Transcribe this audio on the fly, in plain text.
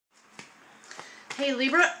Okay,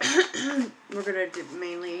 Libra, we're going to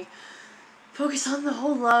mainly focus on the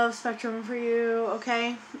whole love spectrum for you,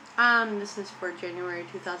 okay? This is for January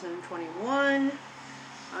 2021.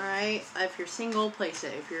 Alright, if you're single, place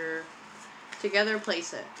it. If you're together,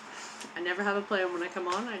 place it. I never have a plan when I come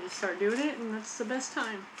on. I just start doing it, and that's the best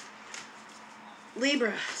time.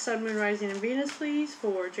 Libra, Sun, Moon, Rising, and Venus, please,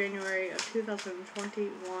 for January of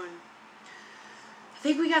 2021. I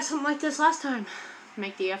think we got something like this last time.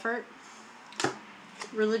 Make the effort.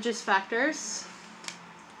 Religious factors.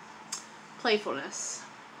 Playfulness.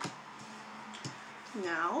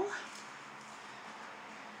 Now,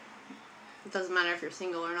 it doesn't matter if you're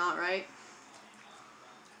single or not, right?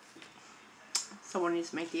 Someone needs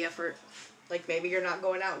to make the effort. Like, maybe you're not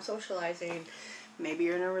going out and socializing. Maybe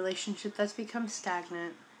you're in a relationship that's become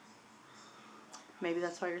stagnant. Maybe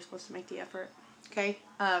that's why you're supposed to make the effort. Okay?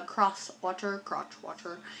 Crotch watcher.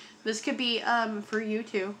 This could be for you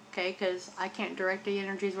too, okay? Because I can't direct the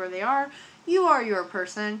energies where they are. You are your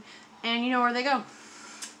person, and you know where they go.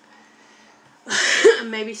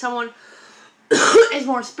 Maybe someone is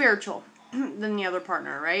more spiritual than the other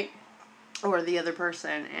partner, right? Or the other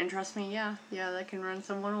person. And trust me, yeah, that can run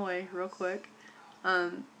someone away real quick.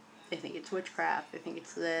 They think it's witchcraft. They think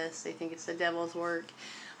it's this. They think it's the devil's work.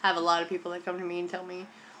 I have a lot of people that come to me and tell me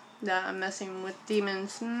that I'm messing with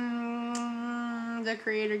demons. The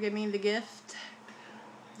creator gave me the gift.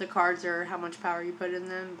 The cards are how much power you put in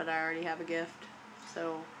them, but I already have a gift.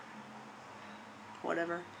 So,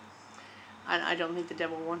 whatever. I don't think the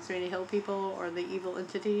devil wants me to heal people or the evil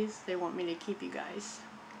entities. They want me to keep you guys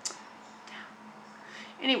down.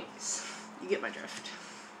 Anyways, you get my drift.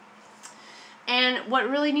 And what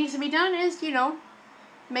really needs to be done is,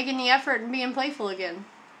 making the effort and being playful again.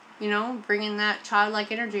 Bringing that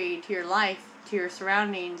childlike energy to your life, to your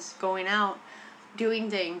surroundings, going out,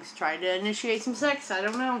 doing things, try to initiate some sex. I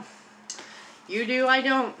don't know. You do, I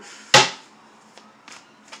don't.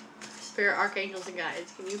 Spirit, archangels, and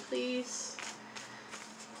guides, can you please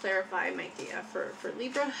clarify, make the effort for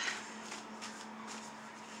Libra?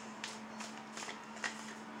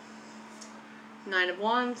 Nine of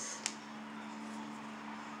Wands.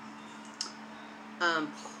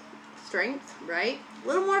 Strength, right? A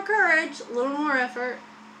little more courage, a little more effort.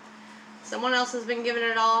 Someone else has been giving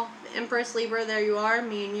it all. The Empress, Libra, there you are,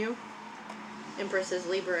 me and you. Empress is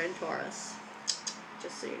Libra and Taurus,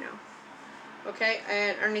 just so you know. Okay,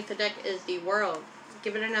 and underneath the deck is the World.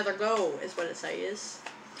 Give it another go, is what it says.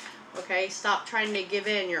 Okay, stop trying to give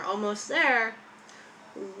in. You're almost there.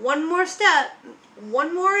 One more step,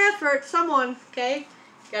 one more effort, someone, okay?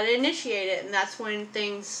 You gotta initiate it, and that's when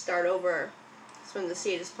things start over. That's when the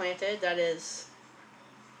seed is planted. That is,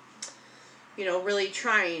 really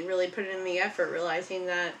trying, really putting in the effort, realizing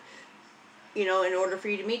that, in order for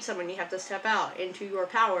you to meet someone, you have to step out into your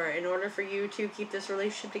power. In order for you to keep this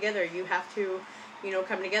relationship together, you have to,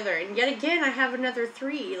 come together. And yet again, I have another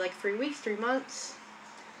 3 weeks, 3 months.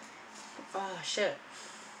 Oh, shit.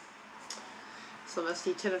 So that's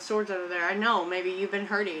the Ten of Swords over there. I know, maybe you've been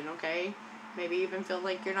hurting, okay? Maybe you've been feeling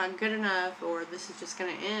like you're not good enough, or this is just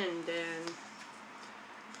going to end, and you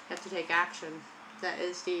have to take action. That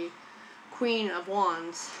is the Queen of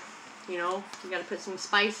Wands. You got to put some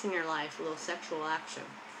spice in your life, a little sexual action.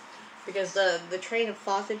 Because the train of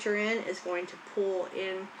thought that you're in is going to pull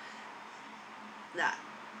in that.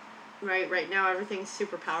 Right now, everything's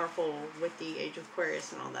super powerful with the Age of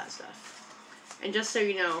Aquarius and all that stuff. And just so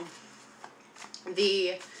you know,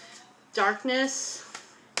 the darkness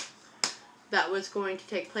that was going to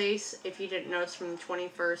take place, if you didn't notice, from the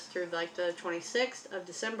 21st through the 26th of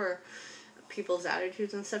December, people's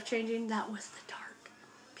attitudes and stuff changing, that was the dark.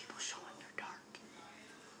 People showing their dark.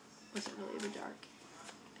 Wasn't really the dark.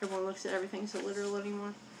 Everyone looks at everything so literal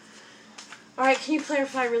anymore. Alright, can you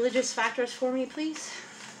clarify religious factors for me, please?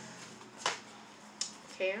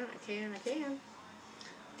 I can.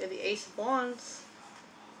 We have the Ace of Wands,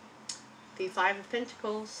 the Five of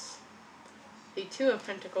Pentacles, the Two of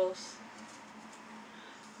Pentacles.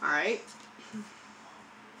 Alright.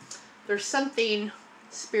 There's something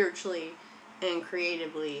spiritually and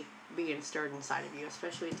creatively being stirred inside of you,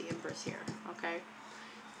 especially with the Empress here, okay?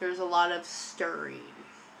 There's a lot of stirring.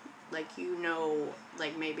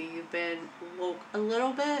 Maybe you've been woke a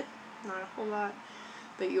little bit, not a whole lot,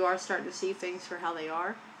 but you are starting to see things for how they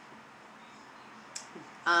are.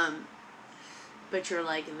 But you're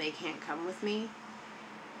like, they can't come with me.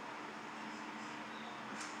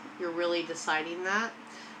 You're really deciding that.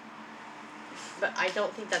 But I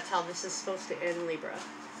don't think that's how this is supposed to end, Libra.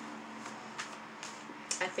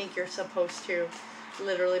 I think you're supposed to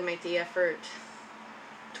literally make the effort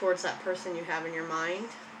towards that person you have in your mind.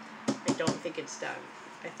 I don't think it's done.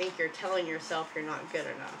 I think you're telling yourself you're not good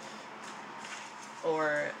enough.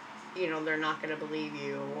 Or, you know, they're not going to believe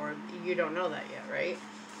you. Or you don't know that yet, right?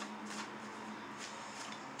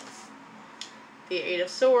 The Eight of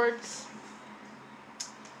Swords.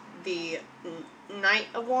 The Knight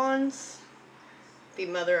of Wands. The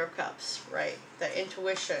Mother of Cups, right? The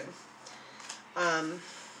intuition.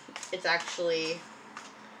 It's actually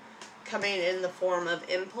coming in the form of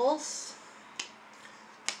impulse.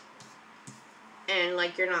 And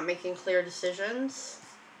like you're not making clear decisions.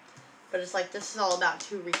 But it's like this is all about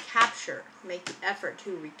to recapture. Make the effort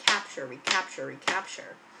to recapture.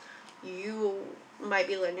 You might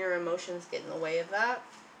be letting your emotions get in the way of that.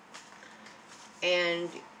 And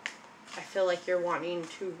I feel like you're wanting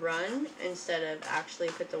to run instead of actually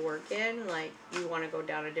put the work in. Like, you want to go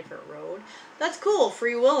down a different road. That's cool.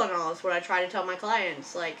 Free will and all is what I try to tell my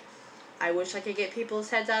clients. Like, I wish I could get people's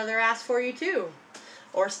heads out of their ass for you, too.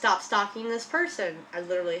 Or stop stalking this person. I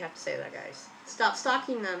literally have to say that, guys. Stop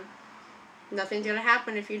stalking them. Nothing's going to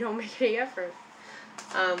happen if you don't make any effort.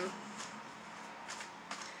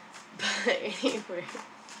 But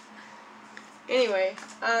anyway,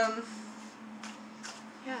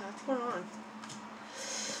 yeah, what's going on?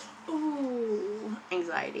 Ooh,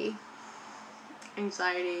 anxiety.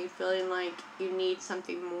 Anxiety, feeling like you need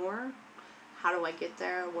something more. How do I get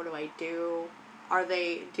there? What do I do?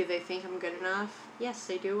 Do they think I'm good enough? Yes,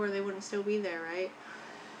 they do, or they wouldn't still be there, right?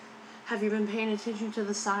 Have you been paying attention to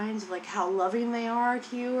the signs of like how loving they are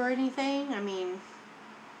to you or anything? I mean,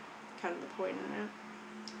 kind of the point in it.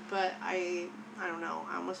 But I don't know.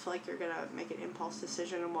 I almost feel like you're going to make an impulse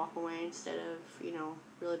decision and walk away instead of, you know,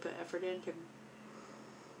 really put effort in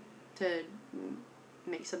to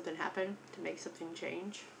make something happen, to make something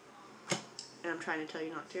change. And I'm trying to tell you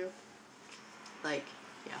not to. Like,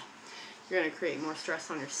 yeah. You're going to create more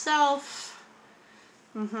stress on yourself.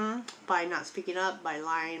 By not speaking up, by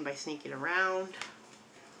lying, by sneaking around.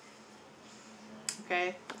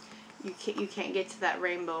 Okay? You can't get to that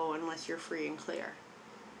rainbow unless you're free and clear.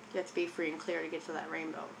 You have to be free and clear to get to that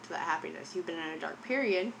rainbow, to that happiness. You've been in a dark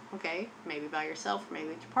period, okay? Maybe by yourself, maybe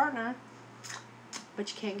with your partner.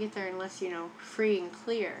 But you can't get there unless, you know, free and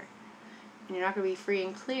clear. And you're not going to be free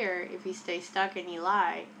and clear if you stay stuck and you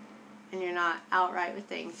lie. And you're not outright with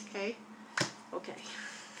things, okay? Okay.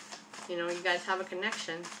 You know, you guys have a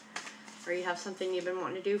connection. Or you have something you've been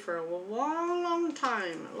wanting to do for a long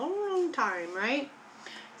time. Long time, right?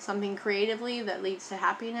 Something creatively that leads to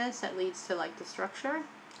happiness, that leads to, like, the structure.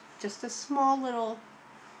 Just a small little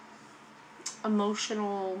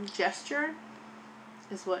emotional gesture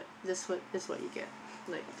is what you get,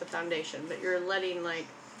 like the foundation. But you're letting like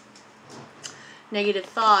negative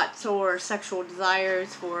thoughts or sexual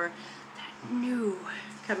desires or that new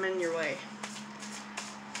come in your way.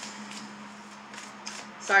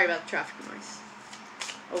 Sorry about the traffic noise.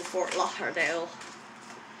 Oh, Fort Lauderdale.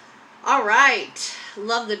 All right,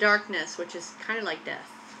 love the darkness, which is kind of like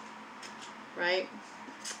death, right?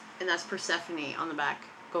 And that's Persephone on the back,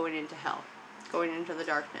 going into hell, going into the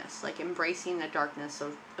darkness, like embracing the darkness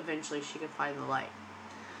so eventually she can find the light.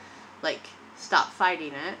 Like, stop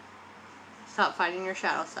fighting it. Stop fighting your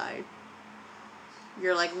shadow side.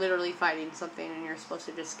 You're like literally fighting something and you're supposed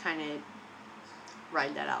to just kind of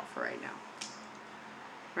ride that out for right now.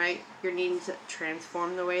 Right? You're needing to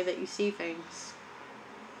transform the way that you see things.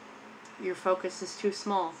 Your focus is too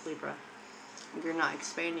small, Libra. You're not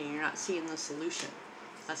expanding. You're not seeing the solution.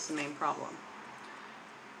 That's the main problem.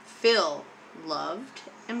 Feel loved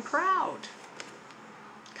and proud.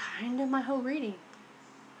 Kind of my whole reading.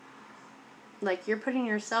 Like, you're putting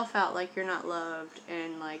yourself out like you're not loved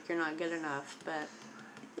and like you're not good enough. But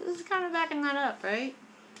this is kind of backing that up, right?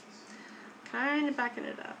 Kind of backing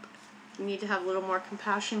it up. You need to have a little more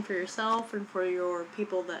compassion for yourself and for your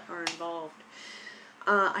people that are involved.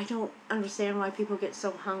 I don't understand why people get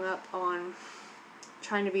so hung up on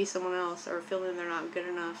trying to be someone else or feeling they're not good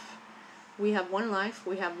enough. We have one life,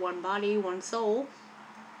 we have one body, one soul.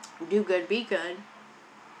 Do good, be good.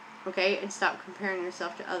 Okay? And stop comparing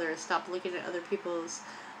yourself to others. Stop looking at other people's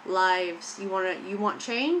lives. You want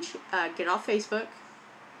change? Get off Facebook.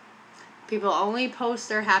 People only post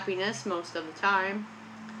their happiness most of the time.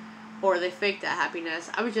 Or they fake that happiness.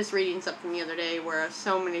 I was just reading something the other day where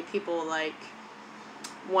so many people like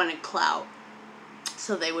wanted clout.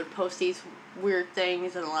 So they would post these weird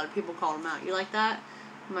things and a lot of people called them out. You like that?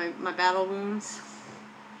 My battle wounds.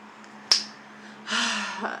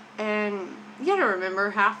 And you gotta remember,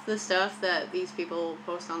 half the stuff that these people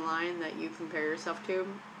post online that you compare yourself to,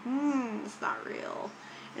 it's not real.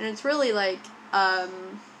 And it's really like a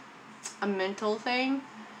mental thing.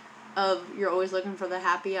 of you're always looking for the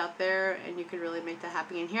happy out there, and you can really make the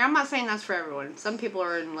happy in here. I'm not saying that's for everyone. Some people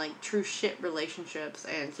are in like true shit relationships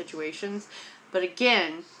and situations, but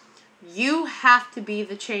again, you have to be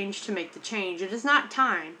the change to make the change. It is not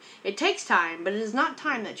time. It takes time, but it is not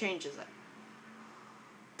time that changes it.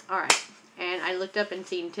 Alright, and I looked up and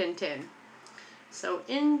seen 1010. So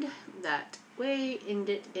end that way, end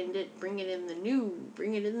it, bring it in the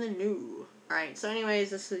new. Alright, so anyways,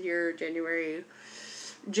 this is your January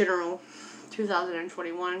general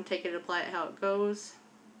 2021. Take it, apply it how it goes.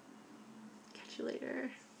 Catch you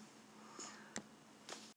later.